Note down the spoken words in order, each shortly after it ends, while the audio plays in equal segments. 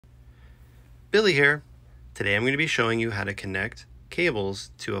Billy here. Today I'm going to be showing you how to connect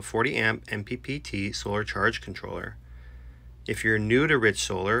cables to a 40 amp MPPT solar charge controller. If you're new to Rich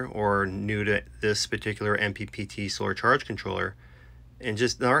Solar or new to this particular MPPT solar charge controller and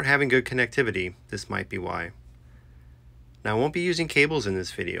just aren't having good connectivity, this might be why. Now I won't be using cables in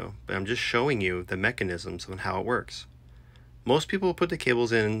this video, but I'm just showing you the mechanisms on how it works. Most people put the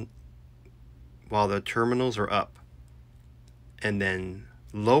cables in while the terminals are up and then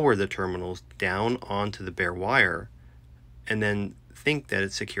lower the terminals down onto the bare wire and then think that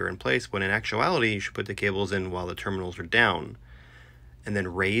it's secure in place, when in actuality you should put the cables in while the terminals are down and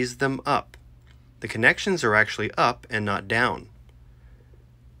then raise them up. The connections are actually up and not down.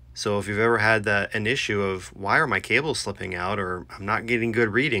 So if you've ever had an issue of why are my cables slipping out or I'm not getting good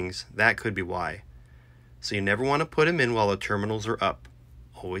readings, that could be why. So you never want to put them in while the terminals are up.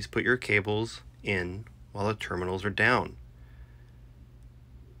 Always put your cables in while the terminals are down.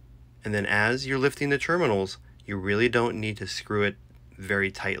 And then as you're lifting the terminals, you really don't need to screw it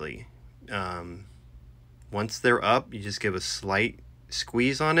very tightly. Once they're up, you just give a slight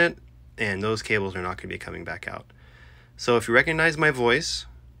squeeze on it and those cables are not going to be coming back out. So if you recognize my voice,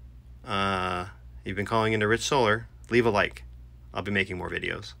 you've been calling into Rich Solar, leave a like. I'll be making more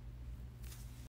videos.